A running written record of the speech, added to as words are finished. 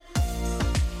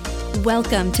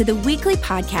Welcome to the weekly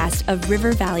podcast of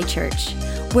River Valley Church.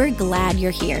 We're glad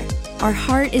you're here. Our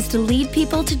heart is to lead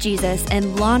people to Jesus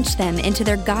and launch them into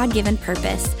their God-given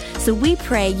purpose. So we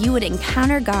pray you would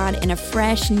encounter God in a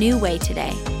fresh, new way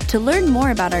today. To learn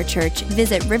more about our church,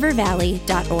 visit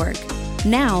rivervalley.org.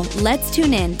 Now, let's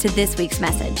tune in to this week's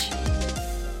message.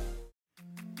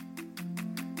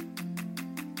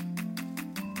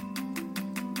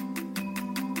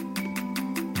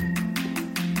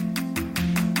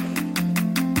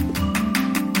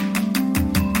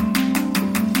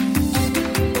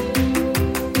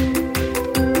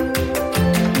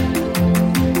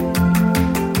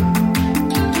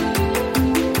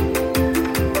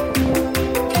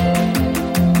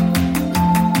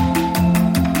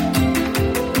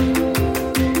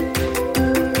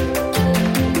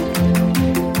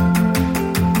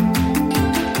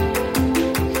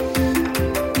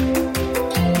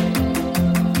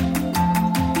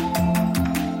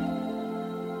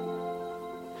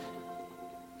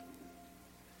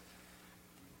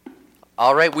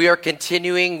 All right, we are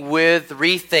continuing with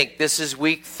Rethink. This is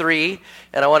week 3,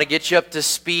 and I want to get you up to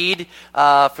speed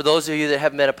for those of you that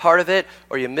haven't been a part of it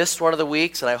or you missed one of the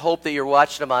weeks, and I hope that you're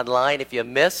watching them online if you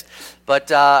missed.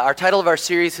 But our title of our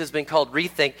series has been called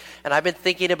Rethink, and I've been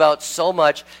thinking about so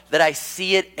much that I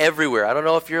see it everywhere. I don't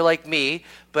know if you're like me,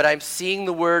 but I'm seeing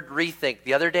the word rethink.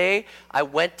 The other day, I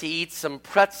went to eat some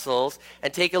pretzels,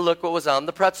 and take a look what was on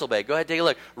the pretzel bag. Go ahead, take a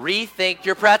look. Rethink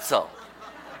your pretzel.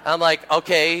 I'm like,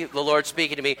 okay, the Lord's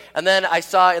speaking to me. And then I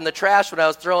saw in the trash when I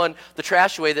was throwing the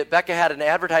trash away that Becca had an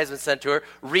advertisement sent to her,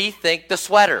 rethink the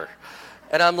sweater.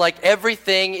 And I'm like,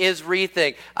 everything is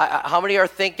rethink. How many are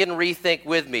thinking rethink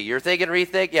with me? You're thinking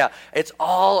rethink? Yeah, it's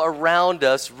all around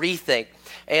us, rethink.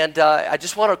 And I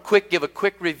just want to give a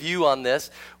quick review on this.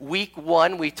 Week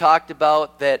 1, we talked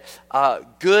about that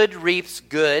good reaps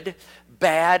good,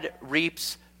 bad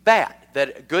reaps bad.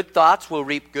 That good thoughts will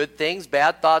reap good things,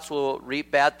 bad thoughts will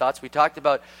reap bad thoughts. We talked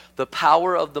about the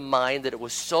power of the mind, that it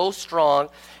was so strong,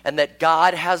 and that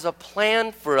God has a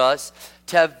plan for us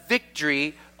to have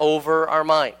victory over our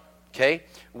mind, okay?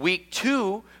 Week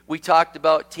 2, we talked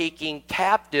about taking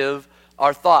captive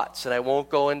our thoughts, and I won't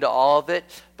go into all of it,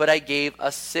 but I gave a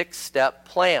 6-step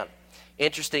plan.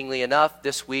 Interestingly enough,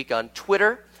 this week on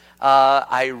Twitter,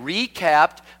 I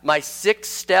recapped my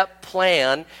 6-step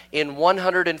plan in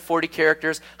 140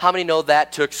 characters. How many know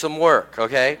that took some work,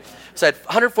 okay? So I had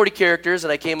 140 characters,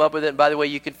 and I came up with it. And by the way,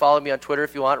 you can follow me on Twitter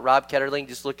if you want, Rob Ketterling.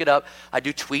 Just look it up. I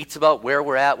do tweets about where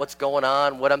we're at, what's going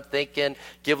on, what I'm thinking,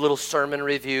 give little sermon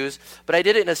reviews. But I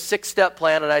did it in a 6-step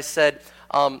plan, and I said,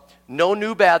 no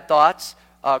new bad thoughts,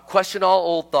 question all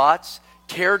old thoughts,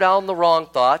 tear down the wrong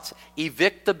thoughts,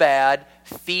 evict the bad,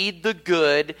 feed the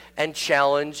good, and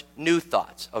challenge new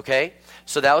thoughts, okay?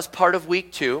 So that was part of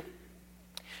week 2.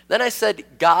 Then I said,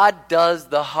 God does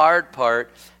the hard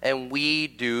part, and we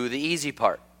do the easy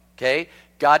part, okay?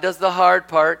 God does the hard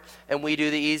part, and we do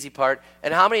the easy part.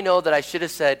 And how many know that I should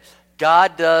have said,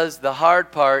 God does the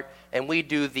hard part, and we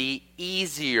do the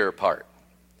easier part?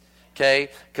 Okay,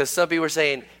 because some people are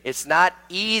saying it's not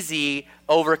easy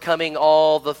overcoming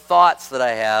all the thoughts that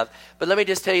I have. But let me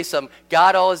just tell you something.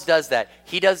 God always does that.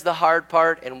 He does the hard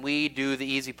part, and we do the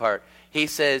easy part. He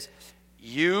says,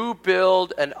 you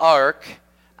build an ark,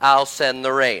 I'll send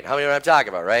the rain. How many know what I'm talking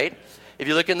about, right? If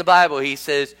you look in the Bible, he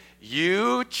says,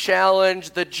 you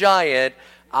challenge the giant,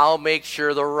 I'll make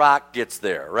sure the rock gets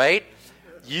there, right?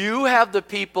 You have the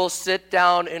people sit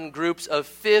down in groups of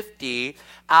 50,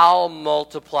 I'll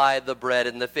multiply the bread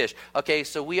and the fish. Okay,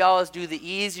 so we always do the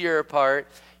easier part.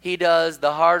 He does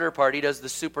the harder part. He does the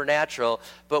supernatural.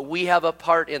 But we have a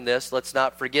part in this. Let's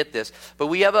not forget this. But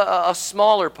we have a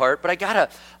smaller part. But I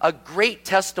got a great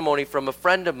testimony from a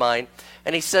friend of mine.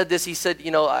 And he said this. He said,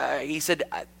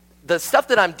 the stuff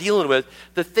that I'm dealing with,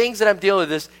 the things that I'm dealing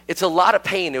with, it's a lot of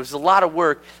pain. It was a lot of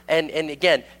work. And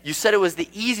again, you said it was the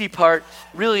easy part.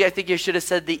 Really, I think you should have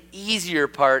said the easier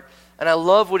part. And I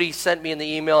love what he sent me in the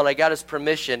email, and I got his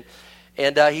permission.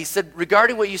 And he said,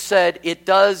 regarding what you said, it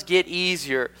does get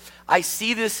easier. I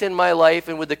see this in my life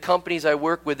and with the companies I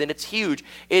work with, and it's huge.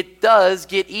 It does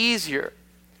get easier.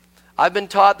 I've been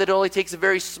taught that it only takes a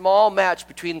very small match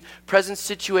between present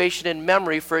situation and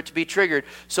memory for it to be triggered.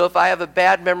 So if I have a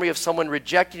bad memory of someone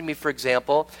rejecting me, for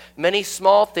example, many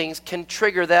small things can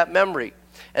trigger that memory.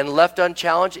 And left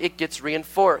unchallenged, it gets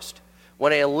reinforced.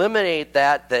 When I eliminate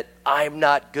that I'm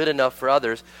not good enough for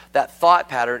others, that thought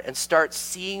pattern, and start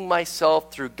seeing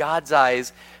myself through God's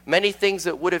eyes, many things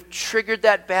that would have triggered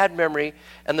that bad memory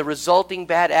and the resulting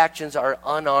bad actions are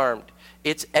unarmed.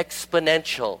 It's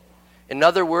exponential. In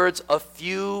other words, a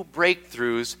few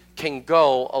breakthroughs can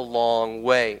go a long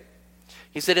way.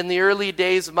 He said, in the early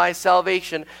days of my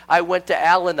salvation, I went to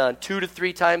Al-Anon 2 to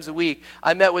 3 times a week.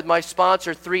 I met with my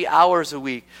sponsor 3 hours a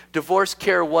week. Divorce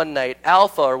care one night,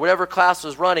 Alpha, or whatever class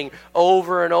was running,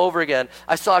 over and over again.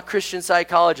 I saw a Christian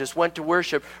psychologist, went to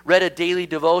worship, read a daily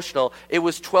devotional. It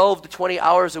was 12 to 20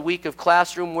 hours a week of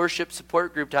classroom worship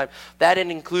support group time. That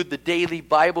didn't include the daily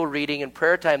Bible reading and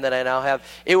prayer time that I now have.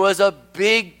 It was a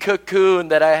big cocoon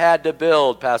that I had to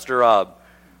build, Pastor Rob.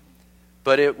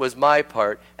 But it was my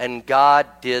part, and God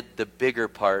did the bigger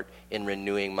part in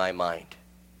renewing my mind.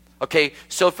 Okay,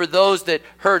 so for those that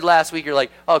heard last week, you're like,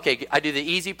 okay, I do the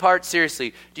easy part?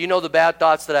 Seriously, do you know the bad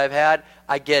thoughts that I've had?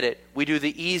 I get it. We do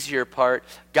the easier part.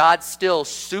 God still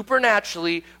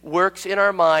supernaturally works in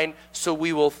our mind so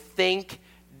we will think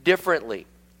differently.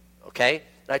 Okay?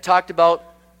 And I talked about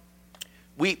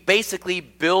we basically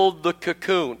build the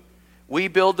cocoon. We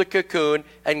build the cocoon,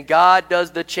 and God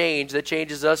does the change that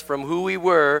changes us from who we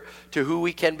were to who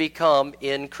we can become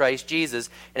in Christ Jesus.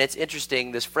 And it's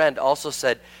interesting, this friend also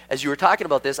said, as you were talking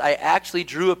about this, I actually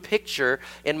drew a picture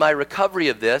in my recovery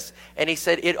of this, and he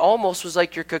said, it almost was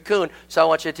like your cocoon, so I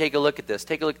want you to take a look at this.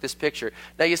 Take a look at this picture.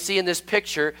 Now you see in this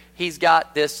picture, he's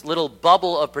got this little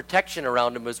bubble of protection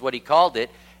around him, is what he called it.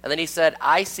 And then he said,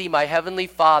 I see my Heavenly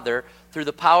Father through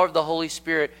the power of the Holy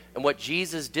Spirit and what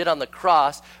Jesus did on the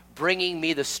cross, bringing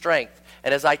me the strength.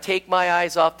 And as I take my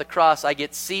eyes off the cross, I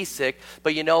get seasick.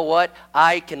 But you know what?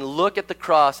 I can look at the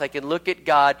cross, I can look at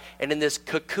God, and in this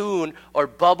cocoon or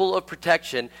bubble of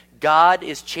protection, God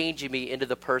is changing me into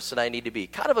the person I need to be.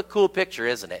 Kind of a cool picture,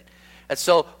 isn't it? And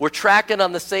so we're tracking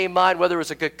on the same mind, whether it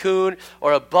was a cocoon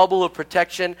or a bubble of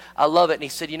protection. I love it. And he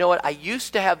said, you know what? I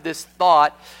used to have this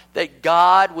thought that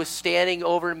God was standing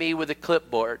over me with a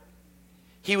clipboard.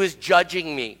 He was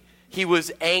judging me. He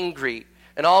was angry.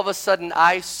 And all of a sudden,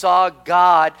 I saw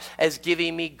God as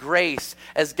giving me grace,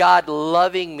 as God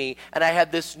loving me. And I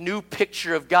had this new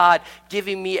picture of God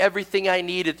giving me everything I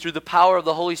needed through the power of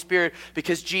the Holy Spirit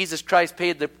because Jesus Christ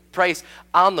paid the price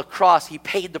on the cross. He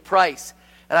paid the price.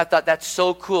 And I thought, that's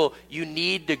so cool. You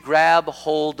need to grab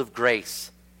hold of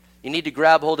grace. You need to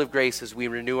grab hold of grace as we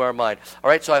renew our mind. All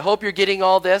right, so I hope you're getting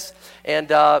all this.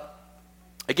 And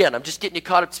again, I'm just getting you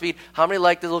caught up to speed. How many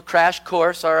like the little crash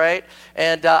course, all right?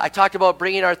 And I talked about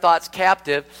bringing our thoughts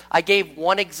captive. I gave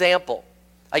one example.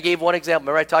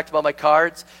 Remember I talked about my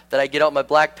cards that I get out my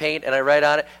black paint and I write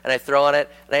on it and I throw on it.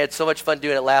 And I had so much fun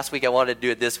doing it last week, I wanted to do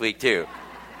it this week too.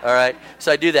 All right?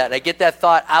 So I do that. And I get that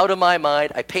thought out of my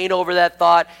mind. I paint over that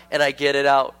thought and I get it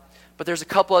out. But there's a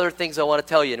couple other things I want to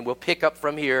tell you, and we'll pick up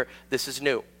from here. This is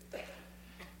new.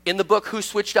 In the book, Who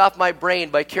Switched Off My Brain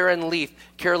by Carolyn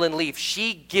Leaf,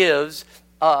 she gives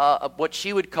what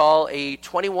she would call a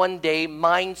 21-day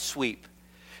mind sweep.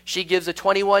 She gives a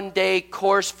 21-day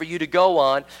course for you to go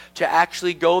on to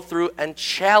actually go through and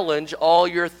challenge all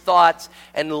your thoughts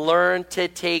and learn to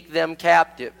take them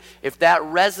captive. If that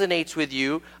resonates with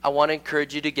you, I want to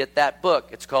encourage you to get that book.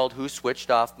 It's called Who Switched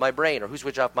Off My Brain, or Who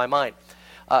Switched Off My Mind,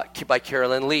 by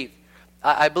Carolyn Leaf.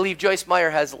 I believe Joyce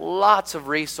Meyer has lots of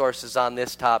resources on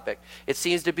this topic. It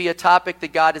seems to be a topic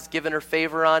that God has given her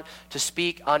favor on to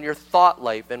speak on your thought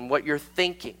life and what you're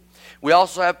thinking. We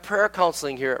also have prayer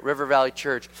counseling here at River Valley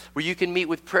Church, where you can meet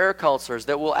with prayer counselors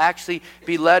that will actually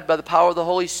be led by the power of the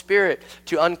Holy Spirit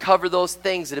to uncover those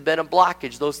things that have been a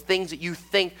blockage, those things that you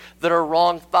think that are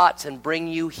wrong thoughts, and bring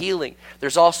you healing.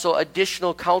 There's also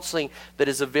additional counseling that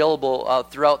is available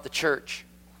throughout the church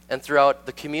and throughout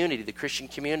the community, the Christian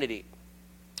community.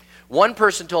 One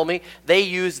person told me they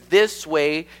use this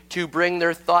way to bring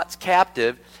their thoughts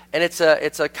captive, and it's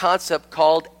a concept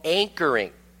called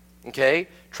anchoring. Okay?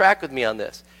 Track with me on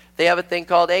this. They have a thing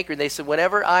called anchoring. They said,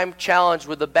 whenever I'm challenged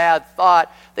with a bad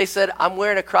thought, they said, I'm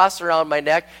wearing a cross around my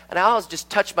neck, and I always just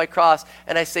touch my cross,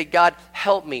 and I say, God,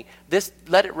 help me.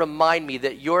 Let it remind me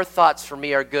that your thoughts for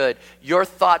me are good. Your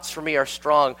thoughts for me are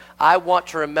strong. I want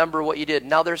to remember what you did.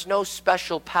 Now, there's no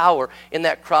special power in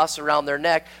that cross around their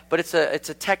neck, but it's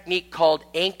a technique called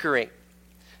anchoring.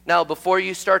 Now, before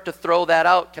you start to throw that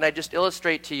out, can I just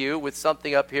illustrate to you with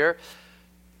something up here?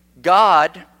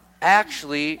 God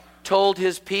actually told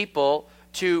his people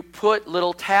to put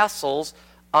little tassels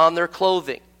on their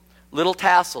clothing. Little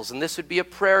tassels, and this would be a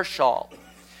prayer shawl.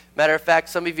 Matter of fact,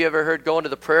 some of you ever heard going to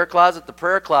the prayer closet? The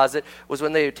prayer closet was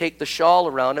when they would take the shawl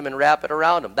around them and wrap it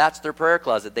around them. That's their prayer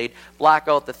closet. They'd block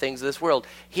out the things of this world.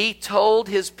 He told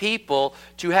his people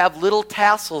to have little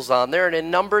tassels on there, and in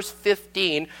Numbers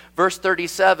 15, verse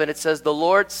 37, it says, the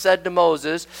Lord said to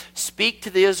Moses, speak to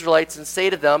the Israelites and say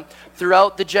to them,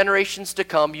 throughout the generations to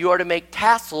come, you are to make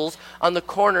tassels on the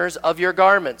corners of your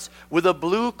garments, with a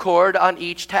blue cord on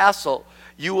each tassel.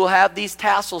 You will have these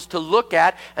tassels to look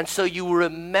at, and so you will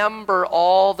remember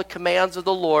all the commands of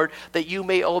the Lord, that you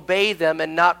may obey them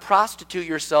and not prostitute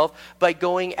yourself by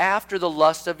going after the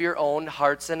lust of your own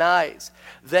hearts and eyes.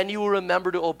 Then you will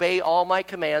remember to obey all my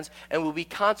commands and will be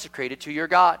consecrated to your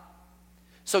God.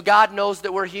 So God knows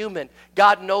that we're human.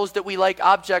 God knows that we like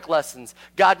object lessons.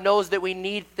 God knows that we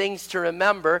need things to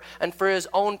remember. And for his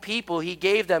own people, he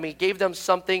gave them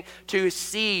something to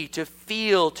see, to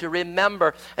feel, to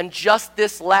remember. And just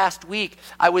this last week,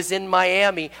 I was in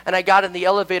Miami, and I got in the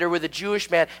elevator with a Jewish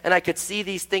man, and I could see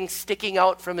these things sticking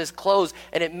out from his clothes,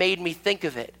 and it made me think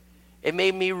of it. It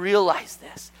made me realize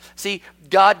this. See,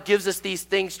 God gives us these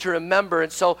things to remember,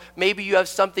 and so maybe you have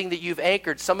something that you've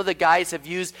anchored. Some of the guys have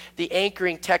used the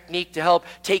anchoring technique to help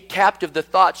take captive the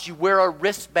thoughts. You wear a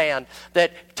wristband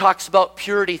that talks about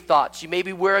purity thoughts. You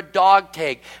maybe wear a dog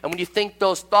tag, and when you think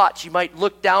those thoughts, you might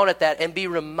look down at that and be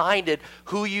reminded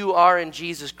who you are in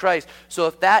Jesus Christ. So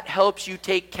if that helps you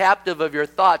take captive of your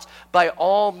thoughts, by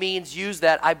all means use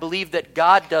that. I believe that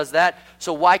God does that,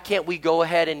 so why can't we go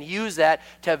ahead and use that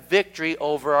to have victory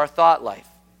over our thought life?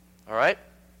 All right?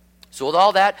 So with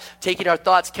all that, taking our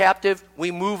thoughts captive, we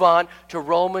move on to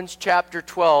Romans chapter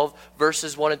 12,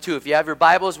 verses 1 and 2. If you have your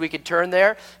Bibles, we can turn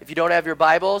there. If you don't have your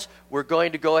Bibles, we're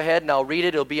going to go ahead and I'll read it.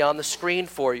 It'll be on the screen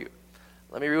for you.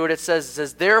 Let me read what it says. It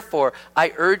says, "Therefore,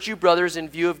 I urge you, brothers, in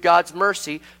view of God's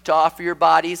mercy, to offer your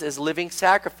bodies as living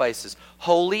sacrifices,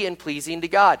 holy and pleasing to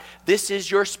God. This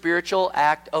is your spiritual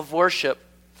act of worship.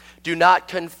 Do not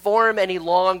conform any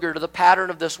longer to the pattern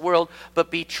of this world,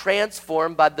 but be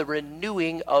transformed by the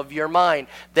renewing of your mind.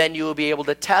 Then you will be able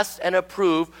to test and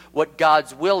approve what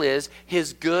God's will is,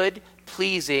 his good,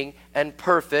 pleasing, and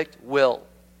perfect will."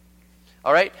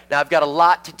 All right? Now, I've got a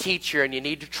lot to teach here, and you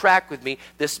need to track with me.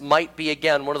 This might be,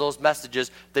 again, one of those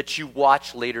messages that you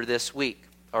watch later this week.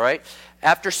 All right?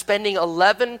 After spending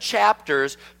 11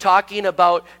 chapters talking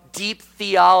about deep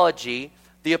theology,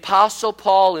 the Apostle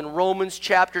Paul in Romans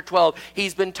chapter 12,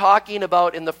 he's been talking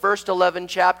about in the first 11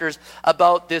 chapters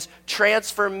about this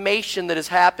transformation that is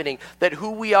happening, that who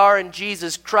we are in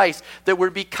Jesus Christ, that we're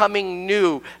becoming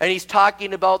new. And he's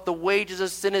talking about the wages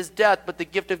of sin is death, but the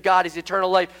gift of God is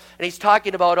eternal life. And he's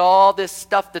talking about all this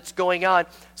stuff that's going on.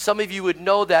 Some of you would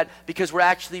know that because we're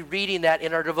actually reading that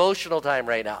in our devotional time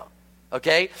right now.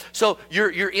 Okay? So you're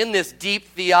in this deep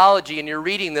theology and you're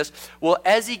reading this. Well,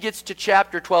 as he gets to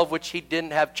chapter 12, which he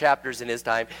didn't have chapters in his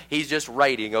time, he's just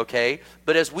writing, okay?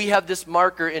 But as we have this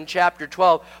marker in chapter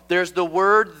 12, there's the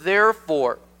word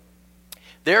therefore.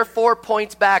 Therefore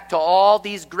points back to all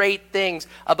these great things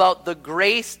about the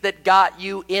grace that got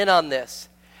you in on this.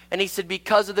 And he said,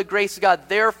 because of the grace of God,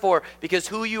 therefore, because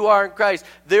who you are in Christ,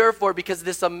 therefore, because of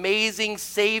this amazing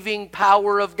saving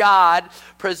power of God,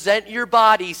 present your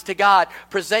bodies to God.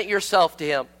 Present yourself to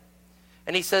him.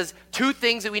 And he says, two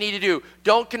things that we need to do.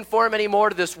 Don't conform anymore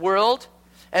to this world,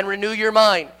 and renew your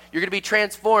mind. You're going to be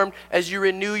transformed as you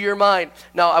renew your mind.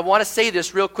 Now, I want to say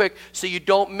this real quick so you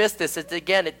don't miss this.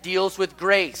 Again, it deals with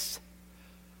grace.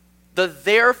 The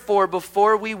therefore,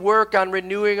 before we work on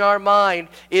renewing our mind,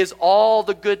 is all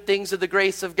the good things of the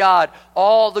grace of God,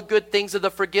 all the good things of the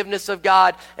forgiveness of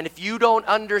God. And if you don't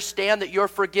understand that you're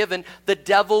forgiven, the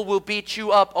devil will beat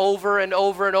you up over and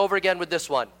over and over again with this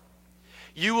one.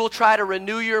 You will try to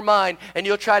renew your mind, and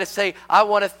you'll try to say, I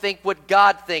want to think what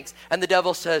God thinks. And the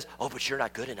devil says, oh, but you're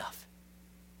not good enough.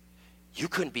 You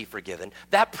couldn't be forgiven.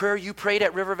 That prayer you prayed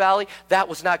at River Valley, that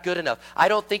was not good enough. I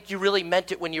don't think you really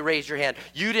meant it when you raised your hand.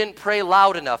 You didn't pray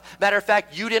loud enough. Matter of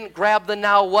fact, you didn't grab the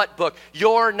Now What book.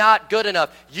 You're not good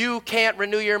enough. You can't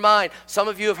renew your mind. Some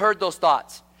of you have heard those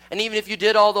thoughts. And even if you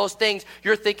did all those things,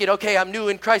 you're thinking, okay, I'm new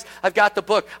in Christ. I've got the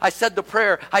book. I said the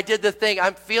prayer. I did the thing.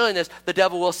 I'm feeling this. The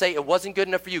devil will say, it wasn't good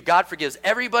enough for you. God forgives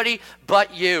everybody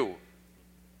but you.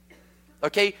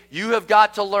 Okay, you have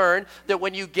got to learn that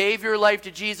when you gave your life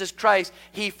to Jesus Christ,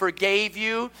 he forgave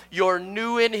you. You're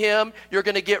new in him. You're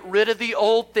going to get rid of the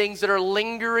old things that are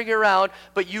lingering around,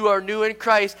 but you are new in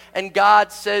Christ, and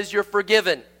God says you're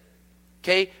forgiven.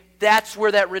 Okay, that's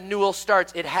where that renewal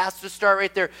starts. It has to start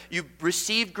right there. You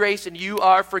received grace and you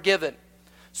are forgiven.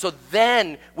 So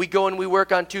then we go and we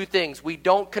work on two things. We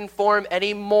don't conform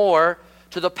anymore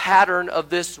to the pattern of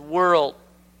this world.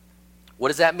 What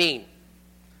does that mean?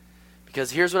 Because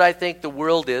here's what I think the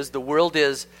world is. The world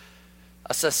is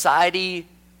a society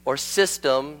or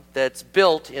system that's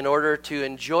built in order to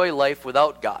enjoy life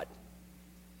without God.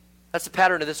 That's the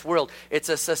pattern of this world. It's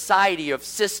a society of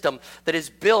system that is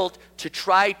built to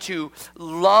try to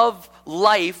love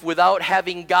life without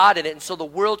having God in it. And so the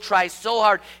world tries so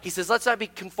hard. He says, let's not be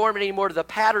conformed anymore to the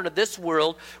pattern of this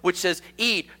world, which says,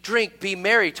 eat, drink, be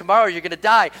merry. Tomorrow you're going to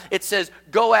die. It says,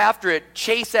 go after it,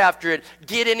 chase after it,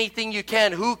 get anything you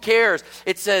can. Who cares?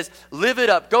 It says, live it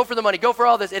up, go for the money, go for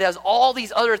all this. It has all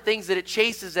these other things that it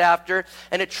chases after,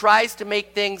 and it tries to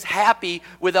make things happy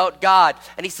without God.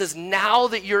 And he says, now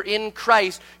that you're in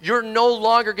Christ, you're no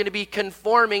longer going to be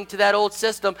conforming to that old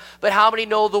system. But how many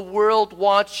know the world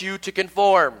wants you to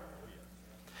conform?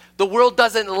 The world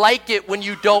doesn't like it when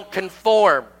you don't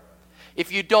conform.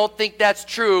 If you don't think that's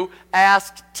true,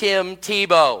 ask Tim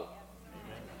Tebow.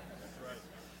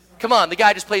 Come on, the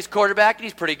guy just plays quarterback and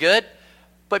he's pretty good.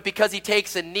 But because he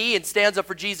takes a knee and stands up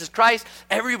for Jesus Christ,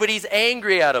 everybody's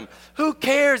angry at him. Who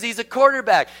cares? He's a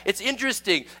quarterback. It's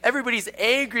interesting. Everybody's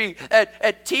angry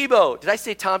at Tebow. Did I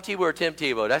say Tom Tebow or Tim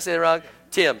Tebow? Did I say it wrong?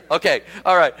 Tim. Okay.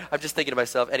 All right. I'm just thinking to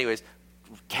myself. Anyways,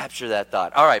 capture that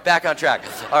thought. All right. Back on track.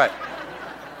 All right.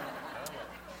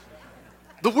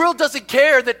 The world doesn't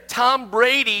care that Tom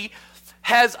Brady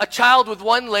has a child with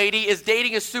one lady, is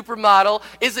dating a supermodel,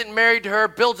 isn't married to her,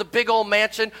 builds a big old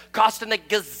mansion costing a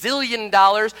gazillion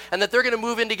dollars, and that they're going to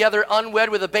move in together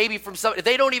unwed with a baby from somebody.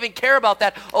 They don't even care about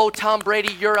that. Oh, Tom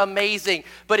Brady, you're amazing.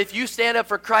 But if you stand up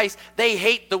for Christ, they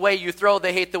hate the way you throw,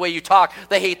 they hate the way you talk,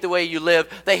 they hate the way you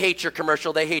live, they hate your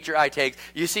commercial, they hate your eye tags.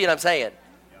 You see what I'm saying?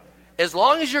 As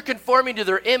long as you're conforming to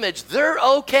their image, they're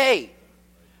okay.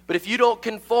 But if you don't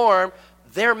conform,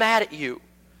 they're mad at you.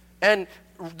 And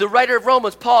the writer of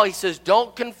Romans, Paul, he says,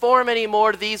 don't conform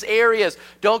anymore to these areas.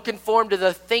 Don't conform to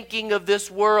the thinking of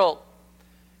this world.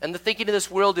 And the thinking of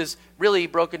this world is really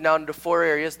broken down into 4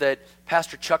 areas that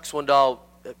Pastor Chuck Swindoll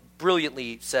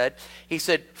brilliantly said. He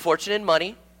said, fortune and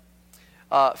money,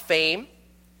 fame,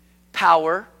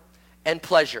 power, and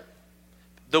pleasure.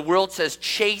 The world says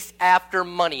chase after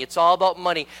money. It's all about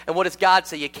money. And what does God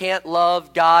say? You can't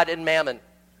love God and mammon.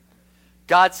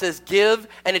 God says, give,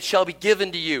 and it shall be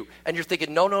given to you. And you're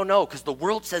thinking, no, because the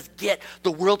world says get,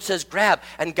 the world says grab.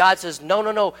 And God says,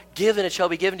 no, give, and it shall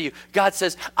be given to you. God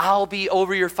says, I'll be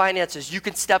over your finances. You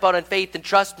can step out in faith and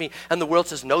trust me. And the world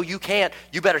says, no, you can't.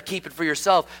 You better keep it for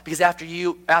yourself, because after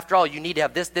all, you need to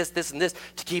have this, and this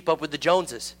to keep up with the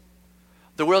Joneses.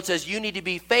 The world says, you need to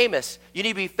be famous. You need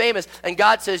to be famous. And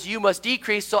God says, you must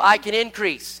decrease so I can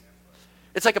increase.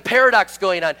 It's like a paradox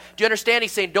going on. Do you understand?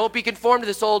 He's saying, don't be conformed to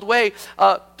this old way.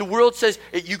 The world says,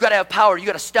 you got to have power. You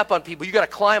got to step on people. You got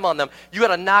to climb on them. You got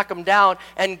to knock them down.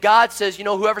 And God says,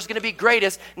 whoever's going to be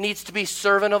greatest needs to be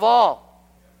servant of all.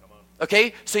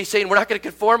 Okay? So he's saying, we're not going to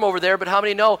conform over there, but how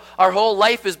many know our whole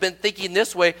life has been thinking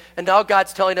this way, and now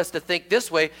God's telling us to think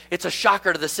this way? It's a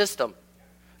shocker to the system.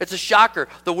 It's a shocker.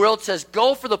 The world says,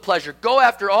 go for the pleasure. Go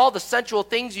after all the sensual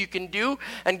things you can do.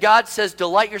 And God says,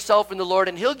 delight yourself in the Lord,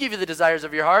 and he'll give you the desires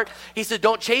of your heart. He said,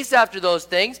 don't chase after those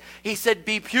things. He said,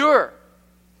 be pure.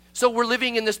 So we're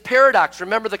living in this paradox.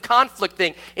 Remember the conflict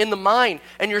thing in the mind.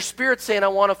 And your spirit's saying, I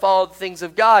want to follow the things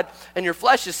of God. And your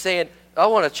flesh is saying, I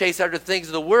want to chase after the things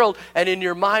of the world. And in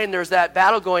your mind, there's that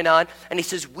battle going on. And he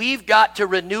says, we've got to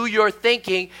renew your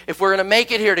thinking if we're going to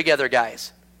make it here together,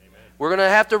 guys. We're going to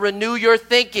have to renew your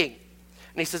thinking.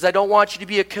 And he says, I don't want you to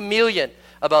be a chameleon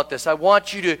about this. I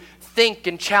want you to think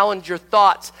and challenge your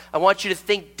thoughts. I want you to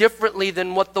think differently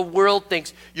than what the world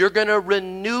thinks. You're going to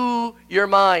renew your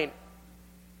mind.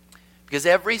 Because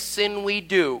every sin we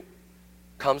do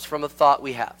comes from a thought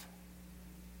we have.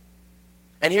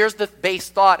 And here's the base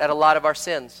thought at a lot of our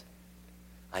sins.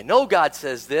 I know God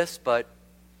says this, but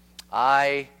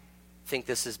I think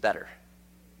this is better.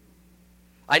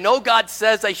 I know God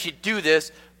says I should do this,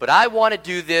 but I want to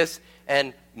do this,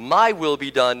 and my will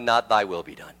be done, not thy will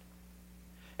be done.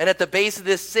 And at the base of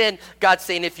this sin, God's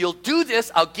saying, if you'll do this,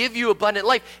 I'll give you abundant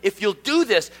life. If you'll do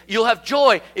this, you'll have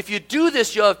joy. If you do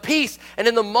this, you'll have peace. And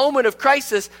in the moment of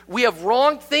crisis, we have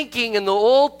wrong thinking, and the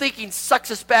old thinking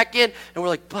sucks us back in, and we're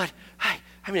like, but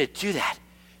I'm going to do that.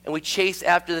 And we chase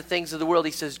after the things of the world.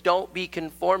 He says, don't be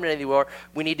conformed anymore.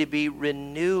 We need to be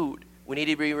renewed. We need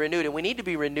to be renewed, and we need to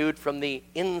be renewed from the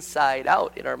inside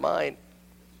out in our mind.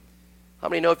 How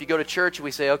many know if you go to church and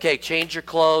we say, okay, change your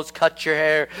clothes, cut your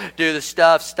hair, do the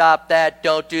stuff, stop that,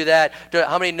 don't do that.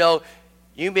 How many know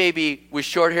you may be with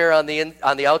short hair on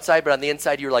the outside, but on the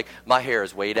inside you're like, my hair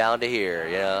is way down to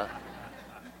here,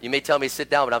 You may tell me to sit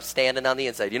down, but I'm standing on the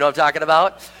inside. You know what I'm talking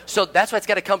about? So that's why it's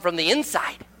got to come from the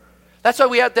inside. That's why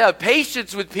we have to have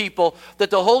patience with people,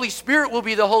 that the Holy Spirit will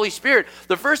be the Holy Spirit.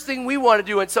 The first thing we want to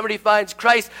do when somebody finds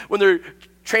Christ, when they're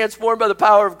transformed by the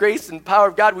power of grace and power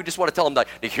of God, we just want to tell them, like,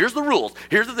 here's the rules,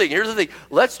 here's the thing.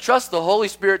 Let's trust the Holy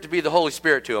Spirit to be the Holy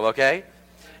Spirit to them, okay?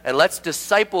 And let's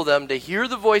disciple them to hear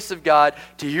the voice of God,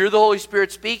 to hear the Holy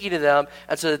Spirit speaking to them,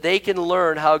 and so that they can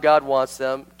learn how God wants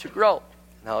them to grow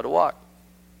and how to walk.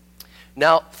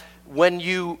 Now, when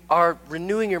you are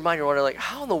renewing your mind, you're wondering, like,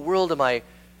 how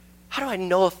do I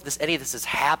know if any of this is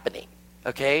happening,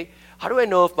 okay? How do I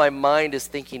know if my mind is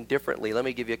thinking differently? Let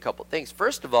me give you a couple things.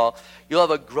 First of all, you'll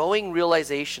have a growing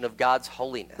realization of God's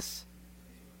holiness.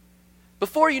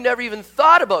 Before, you never even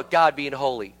thought about God being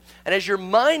holy. And as your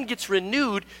mind gets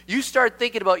renewed, you start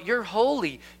thinking about, you're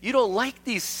holy. You don't like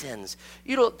these sins.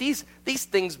 These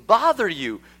things bother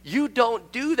you. You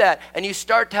don't do that. And you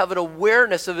start to have an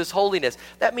awareness of his holiness.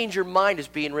 That means your mind is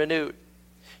being renewed.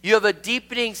 You have a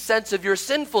deepening sense of your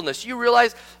sinfulness. You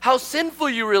realize how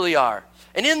sinful you really are.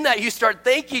 And in that, you start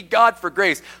thanking God for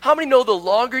grace. How many know the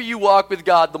longer you walk with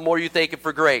God, the more you thank him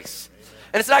for grace?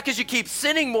 And it's not because you keep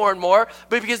sinning more and more,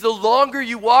 but because the longer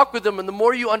you walk with him and the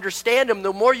more you understand him,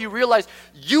 the more you realize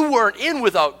you weren't in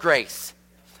without grace.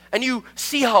 And you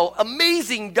see how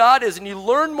amazing God is, and you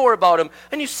learn more about him,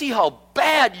 and you see how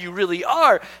bad you really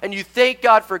are, and you thank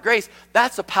God for grace.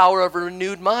 That's the power of a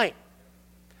renewed mind.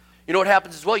 You know what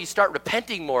happens as well? You start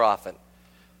repenting more often.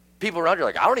 People around you are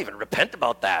like, I don't even repent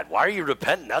about that. Why are you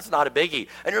repenting? That's not a biggie.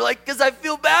 And you're like, because I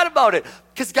feel bad about it.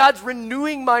 Because God's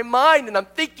renewing my mind, and I'm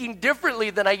thinking differently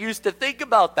than I used to think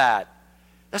about that.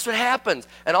 That's what happens.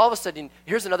 And all of a sudden,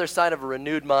 here's another sign of a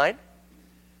renewed mind.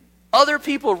 Other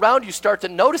people around you start to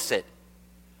notice it.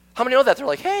 How many know that? They're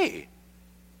like, hey,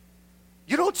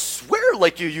 you don't swear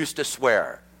like you used to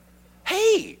swear.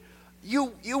 Hey,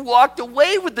 you walked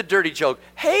away with the dirty joke.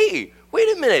 Hey,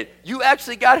 wait a minute, you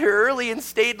actually got here early and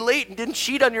stayed late and didn't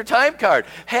cheat on your time card.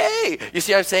 Hey, you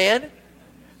see what I'm saying?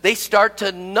 They start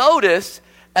to notice,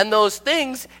 and those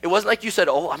things, it wasn't like you said,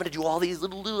 oh, I'm going to do all these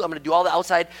I'm going to do all the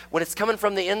outside. When it's coming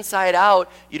from the inside out,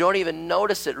 you don't even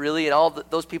notice it really, and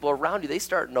those people around you, they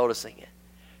start noticing it.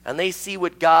 And they see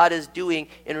what God is doing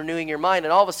in renewing your mind,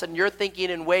 and all of a sudden you're thinking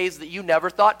in ways that you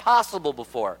never thought possible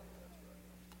before.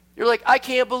 You're like, I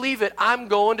can't believe it. I'm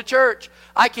going to church.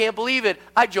 I can't believe it.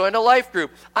 I joined a life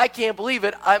group. I can't believe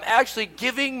it. I'm actually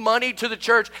giving money to the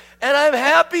church, and I'm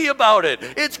happy about it.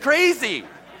 It's crazy.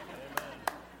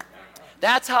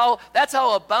 That's how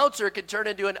a bouncer can turn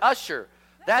into an usher.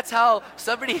 That's how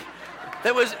somebody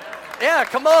that was, yeah,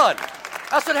 come on.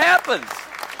 That's what happens.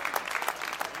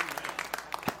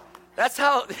 That's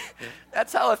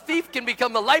how a thief can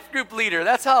become a life group leader.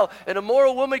 That's how an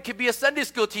immoral woman can be a Sunday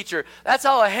school teacher. That's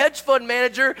how a hedge fund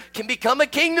manager can become a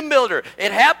kingdom builder.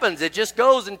 It happens. It just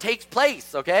goes and takes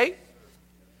place, okay?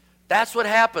 That's what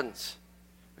happens,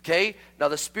 okay? Now,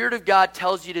 the Spirit of God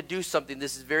tells you to do something.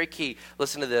 This is very key.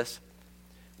 Listen to this.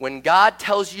 When God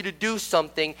tells you to do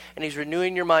something and he's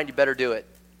renewing your mind, you better do it.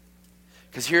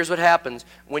 Because here's what happens.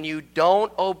 When you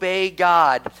don't obey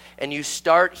God and you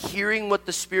start hearing what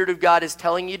the Spirit of God is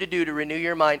telling you to do to renew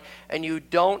your mind, and you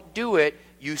don't do it,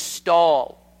 you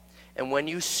stall. And when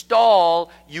you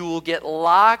stall, you will get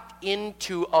locked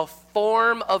into a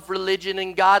form of religion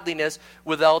and godliness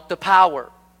without the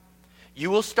power.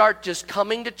 You will start just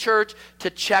coming to church to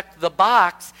check the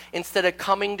box instead of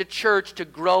coming to church to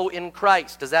grow in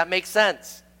Christ. Does that make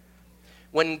sense?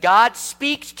 When God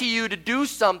speaks to you to do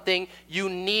something, you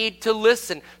need to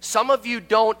listen. Some of you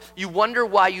don't, you wonder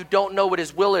why you don't know what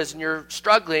his will is, and you're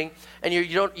struggling, and you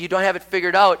don't have it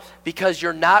figured out because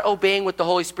you're not obeying what the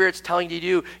Holy Spirit's telling you to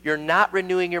do. You're not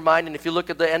renewing your mind. And if you look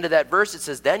at the end of that verse, it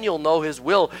says, then you'll know his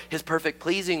will, his perfect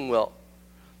pleasing will.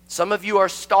 Some of you are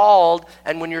stalled,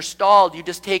 and when you're stalled, you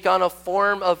just take on a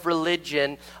form of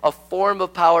religion, a form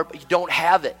of power, but you don't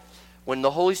have it. When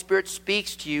the Holy Spirit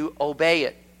speaks to you, obey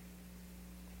it.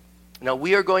 Now,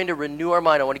 we are going to renew our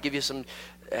mind. I want to give you some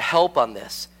help on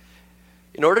this.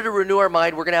 In order to renew our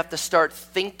mind, we're going to have to start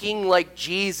thinking like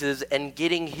Jesus and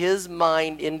getting his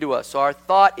mind into us. So our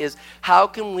thought is, how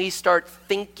can we start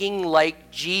thinking like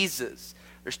Jesus?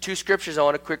 There's two scriptures I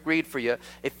want to quick read for you.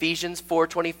 Ephesians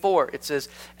 4:24. It says,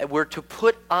 we're to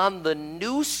put on the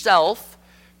new self,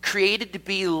 created to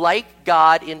be like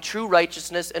God in true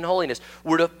righteousness and holiness.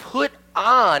 We're to put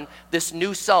on this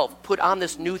new self, put on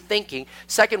this new thinking.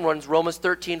 Second one's Romans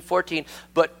 13:14.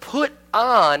 But put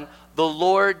on the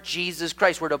Lord Jesus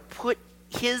Christ. We're to put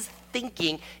his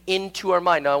thinking into our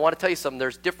mind. Now, I want to tell you something.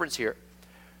 There's difference here.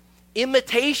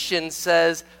 Imitation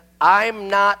says, I'm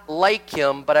not like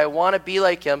him, but I want to be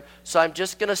like him, so I'm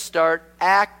just going to start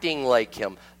acting like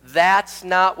him. That's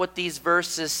not what these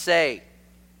verses say.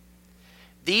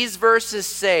 These verses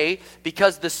say,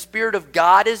 because the Spirit of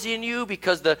God is in you,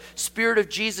 because the Spirit of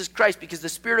Jesus Christ, because the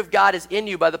Spirit of God is in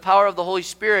you by the power of the Holy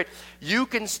Spirit, you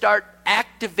can start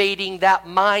activating that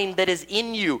mind that is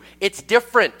in you. It's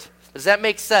different. Does that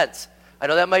make sense? I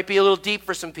know that might be a little deep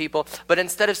for some people, but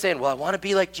instead of saying, well, I want to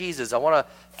be like Jesus, I want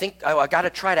to think, I got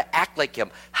to try to act like him.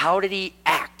 How did he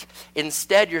act?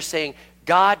 Instead, you're saying,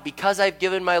 God, because I've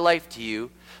given my life to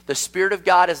you, the Spirit of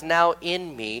God is now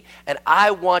in me, and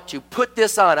I want to put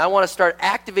this on. I want to start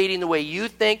activating the way you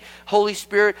think. Holy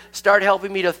Spirit, start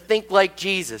helping me to think like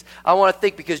Jesus. I want to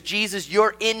think because, Jesus,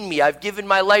 you're in me. I've given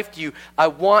my life to you. I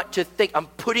want to think. I'm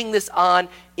putting this on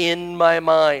in my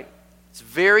mind. It's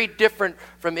very different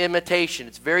from imitation.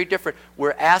 It's very different.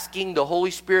 We're asking the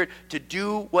Holy Spirit to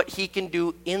do what he can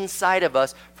do inside of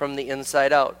us from the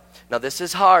inside out. Now, this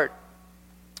is hard,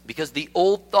 because the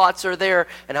old thoughts are there,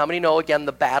 and how many know, again,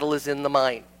 the battle is in the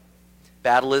mind.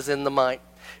 Battle is in the mind.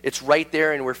 It's right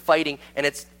there, and we're fighting, and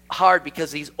it's hard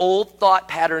because these old thought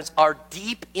patterns are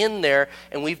deep in there,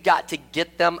 and we've got to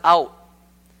get them out.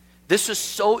 This was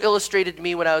so illustrated to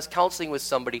me when I was counseling with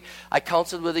somebody. I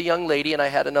counseled with a young lady, and I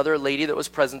had another lady that was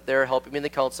present there helping me in the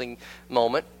counseling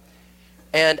moment.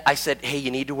 And I said, hey, you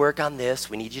need to work on this.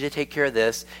 We need you to take care of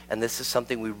this, and this is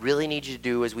something we really need you to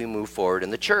do as we move forward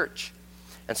in the church.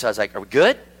 And so I was like, are we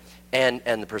good? And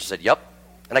the person said, yep.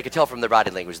 And I could tell from their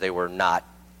body language they were not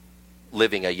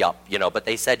living a yup, but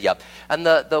they said yup. And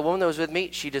the woman that was with me,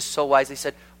 she just so wisely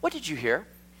said, what did you hear?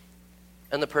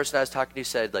 And the person I was talking to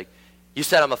said, you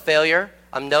said I'm a failure,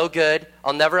 I'm no good,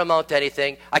 I'll never amount to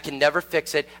anything, I can never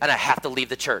fix it, and I have to leave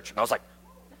the church. And I was like,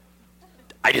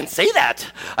 I didn't say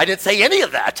that. I didn't say any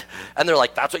of that. And they're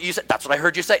like, that's what you said. That's what I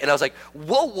heard you say. And I was like,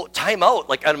 whoa, time out.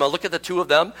 And I'm going to look at the two of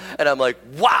them, and I'm like,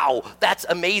 wow, that's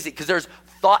amazing. Because there's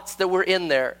thoughts that were in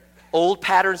there, old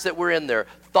patterns that were in there,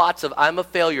 thoughts of I'm a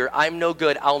failure, I'm no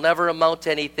good, I'll never amount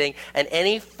to anything. And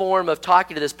any form of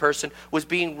talking to this person was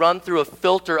being run through a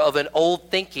filter of an old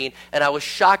thinking. And I was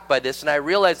shocked by this. And I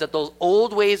realized that those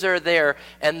old ways are there,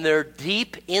 and they're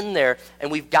deep in there, and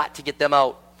we've got to get them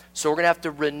out. So we're going to have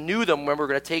to renew them. Remember, we're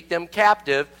going to take them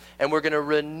captive, and we're going to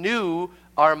renew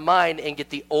our mind and get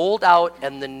the old out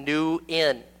and the new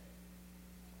in.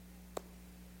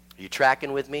 Are you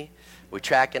tracking with me? We're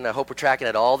tracking. I hope we're tracking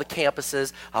at all the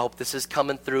campuses. I hope this is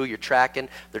coming through. You're tracking.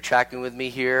 They're tracking with me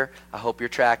here. I hope you're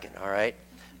tracking, all right?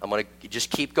 I'm going to just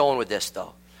keep going with this,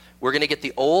 though. We're going to get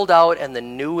the old out and the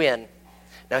new in.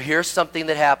 Now, here's something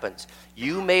that happens.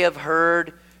 You may have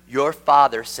heard your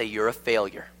father say you're a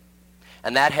failure.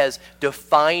 And that has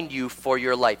defined you for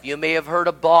your life. You may have heard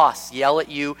a boss yell at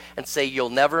you and say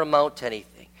you'll never amount to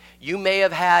anything. You may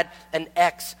have had an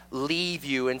ex leave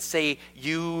you and say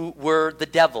you were the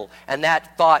devil, and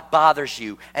that thought bothers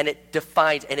you, and it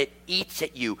defines and it eats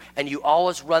at you, and you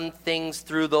always run things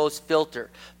through those filters.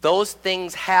 Those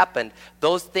things happened.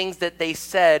 Those things that they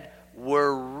said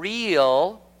were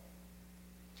real,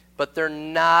 but they're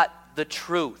not the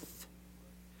truth.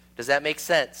 Does that make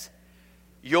sense?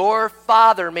 Your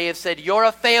father may have said, you're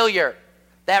a failure.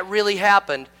 That really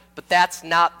happened, but that's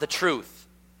not the truth.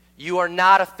 You are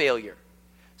not a failure.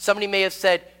 Somebody may have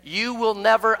said, you will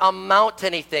never amount to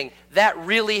anything. That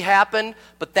really happened,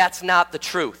 but that's not the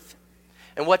truth.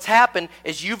 And what's happened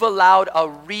is you've allowed a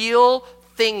real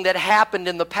thing that happened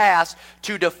in the past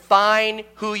to define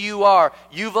who you are.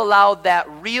 You've allowed that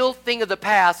real thing of the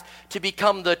past to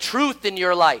become the truth in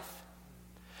your life.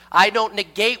 I don't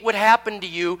negate what happened to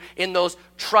you in those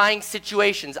trying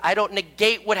situations. I don't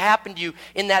negate what happened to you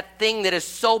in that thing that has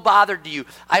so bothered you.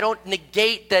 I don't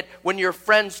negate that when your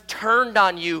friends turned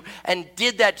on you and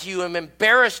did that to you and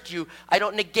embarrassed you. I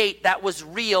don't negate that was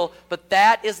real, but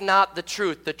that is not the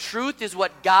truth. The truth is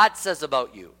what God says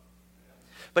about you.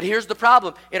 But here's the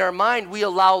problem. In our mind, we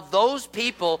allow those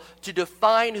people to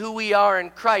define who we are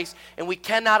in Christ, and we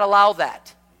cannot allow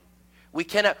that. We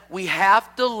cannot. We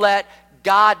have to let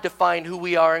God define who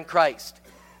we are in Christ.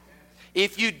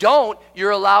 If you don't, you're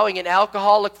allowing an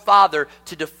alcoholic father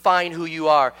to define who you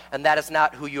are, and that is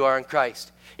not who you are in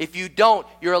Christ. If you don't,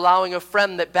 you're allowing a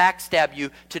friend that backstabbed you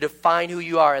to define who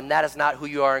you are, and that is not who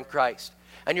you are in Christ.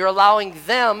 And you're allowing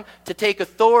them to take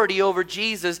authority over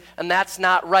Jesus, and that's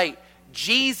not right.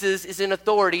 Jesus is in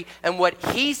authority, and what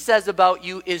he says about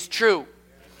you is true.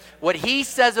 What he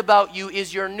says about you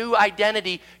is your new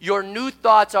identity. Your new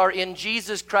thoughts are in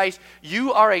Jesus Christ.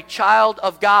 You are a child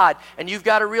of God. And you've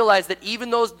got to realize that even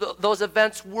those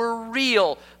events were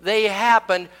real. They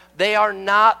happened. They are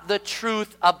not the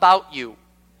truth about you.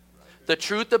 The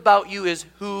truth about you is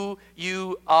who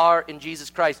you are in Jesus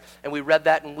Christ. And we read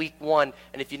that in week 1.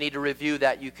 And if you need to review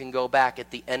that, you can go back at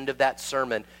the end of that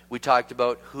sermon. We talked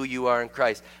about who you are in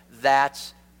Christ.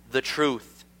 That's the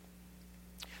truth.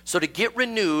 So to get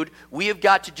renewed, we have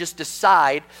got to just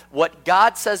decide what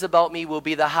God says about me will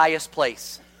be the highest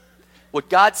place. What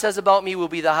God says about me will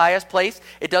be the highest place.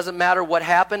 It doesn't matter what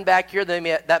happened back here.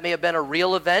 That may have been a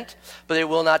real event, but it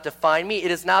will not define me.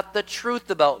 It is not the truth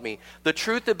about me. The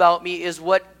truth about me is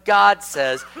what God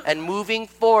says, and moving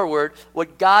forward,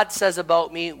 what God says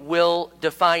about me will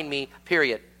define me,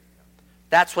 period.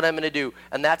 That's what I'm going to do,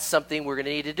 and that's something we're going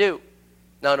to need to do.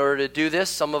 Now, in order to do this,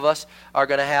 some of us are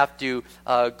going to have to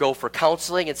go for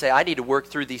counseling and say, I need to work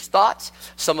through these thoughts.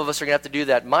 Some of us are going to have to do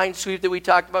that mind sweep that we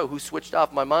talked about, who switched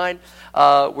off my mind.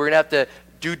 We're going to have to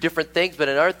do different things, but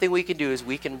another thing we can do is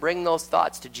we can bring those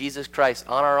thoughts to Jesus Christ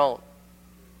on our own.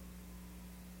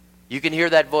 You can hear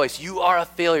that voice, you are a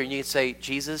failure, and you can say,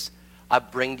 Jesus, I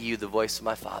bring to you the voice of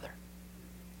my Father.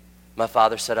 My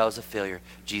Father said I was a failure.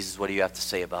 Jesus, what do you have to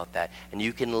say about that? And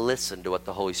you can listen to what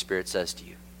the Holy Spirit says to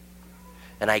you.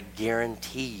 And I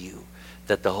guarantee you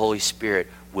that the Holy Spirit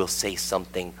will say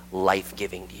something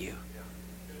life-giving to you.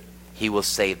 He will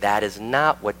say, that is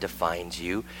not what defines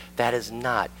you. That is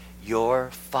not. Your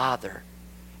father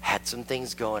had some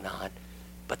things going on,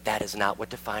 but that is not what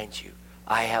defines you.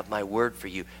 I have my word for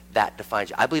you. That defines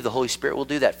you. I believe the Holy Spirit will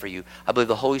do that for you. I believe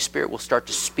the Holy Spirit will start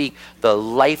to speak the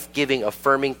life-giving,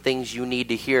 affirming things you need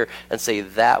to hear and say,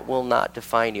 that will not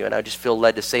define you. And I just feel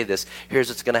led to say this. Here's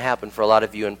what's going to happen for a lot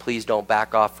of you, and please don't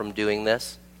back off from doing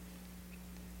this.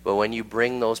 But when you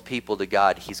bring those people to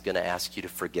God, he's going to ask you to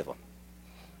forgive them.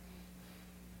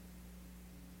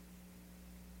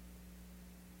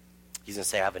 He's going to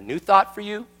say, I have a new thought for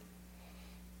you.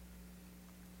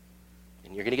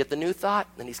 And you're going to get the new thought.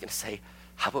 And then he's going to say,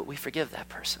 how about we forgive that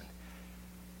person?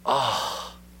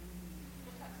 Oh.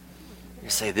 You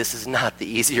say, this is not the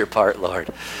easier part, Lord.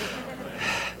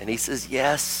 And he says,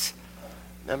 yes.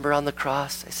 Remember on the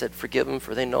cross, I said, forgive them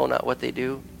for they know not what they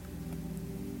do.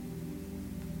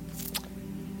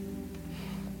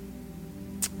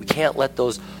 We can't let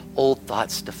those old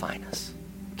thoughts define us.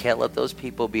 We can't let those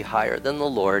people be higher than the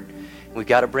Lord. We've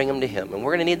got to bring them to him. And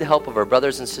we're going to need the help of our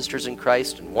brothers and sisters in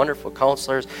Christ and wonderful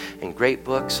counselors and great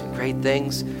books and great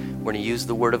things. We're going to use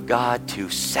the Word of God to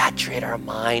saturate our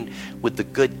mind with the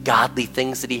good, godly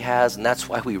things that he has. And that's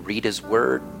why we read his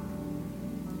Word.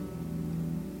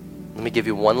 Let me give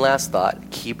you one last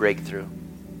thought, key breakthrough.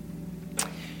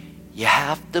 You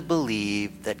have to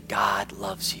believe that God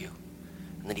loves you,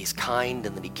 and that he's kind,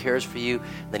 and that he cares for you,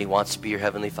 and that he wants to be your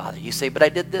heavenly Father. You say, but I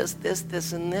did this,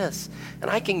 and this. And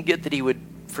I can get that he would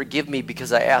forgive me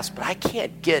because I asked, but I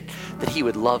can't get that he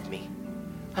would love me.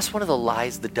 That's one of the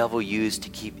lies the devil uses to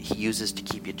keep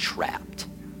you trapped.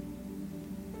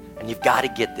 And you've got to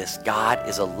get this. God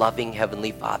is a loving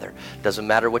heavenly Father. Doesn't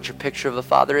matter what your picture of a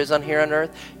father is on here on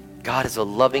earth. God is a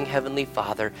loving heavenly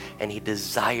Father, and he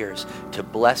desires to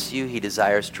bless you. He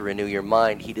desires to renew your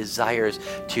mind. He desires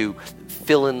to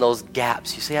fill in those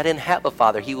gaps. You say, I didn't have a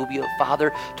father. He will be a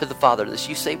father to the fatherless.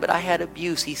 You say, but I had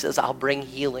abuse. He says, I'll bring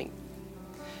healing.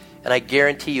 And I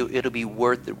guarantee you it'll be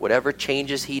worth it. Whatever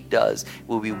changes he does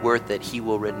will be worth it. He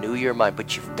will renew your mind.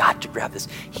 But you've got to grab this.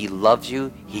 He loves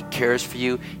you. He cares for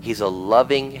you. He's a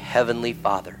loving heavenly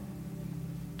Father.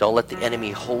 Don't let the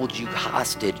enemy hold you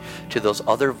hostage to those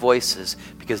other voices,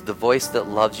 because the voice that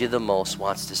loves you the most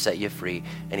wants to set you free.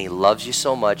 And he loves you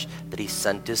so much that he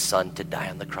sent his son to die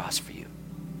on the cross for you.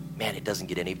 Man, it doesn't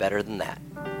get any better than that.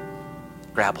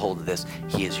 Grab hold of this.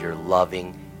 He is your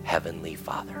loving heavenly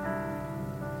Father.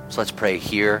 So let's pray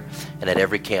here and at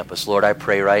every campus. Lord, I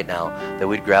pray right now that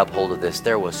we'd grab hold of this.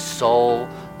 There was so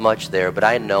much there, but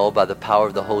I know by the power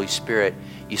of the Holy Spirit,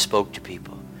 you spoke to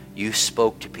people. You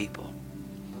spoke to people.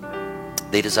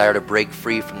 They desire to break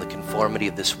free from the conformity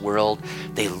of this world.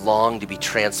 They long to be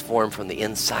transformed from the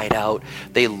inside out.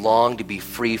 They long to be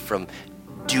free from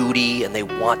duty, and they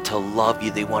want to love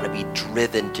you. They want to be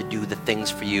driven to do the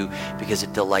things for you because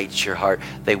it delights your heart.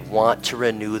 They want to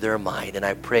renew their mind. And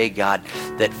I pray, God,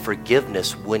 that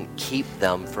forgiveness wouldn't keep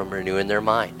them from renewing their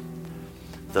mind.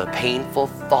 The painful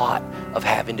thought of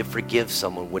having to forgive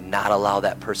someone would not allow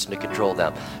that person to control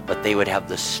them, but they would have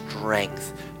the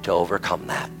strength to overcome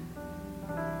that.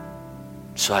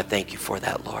 So I thank you for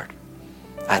that, Lord.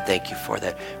 I thank you for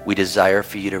that. We desire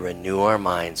for you to renew our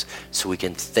minds so we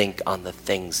can think on the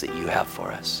things that you have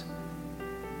for us.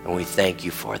 And we thank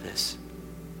you for this.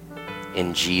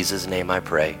 In Jesus' name I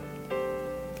pray.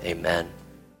 Amen.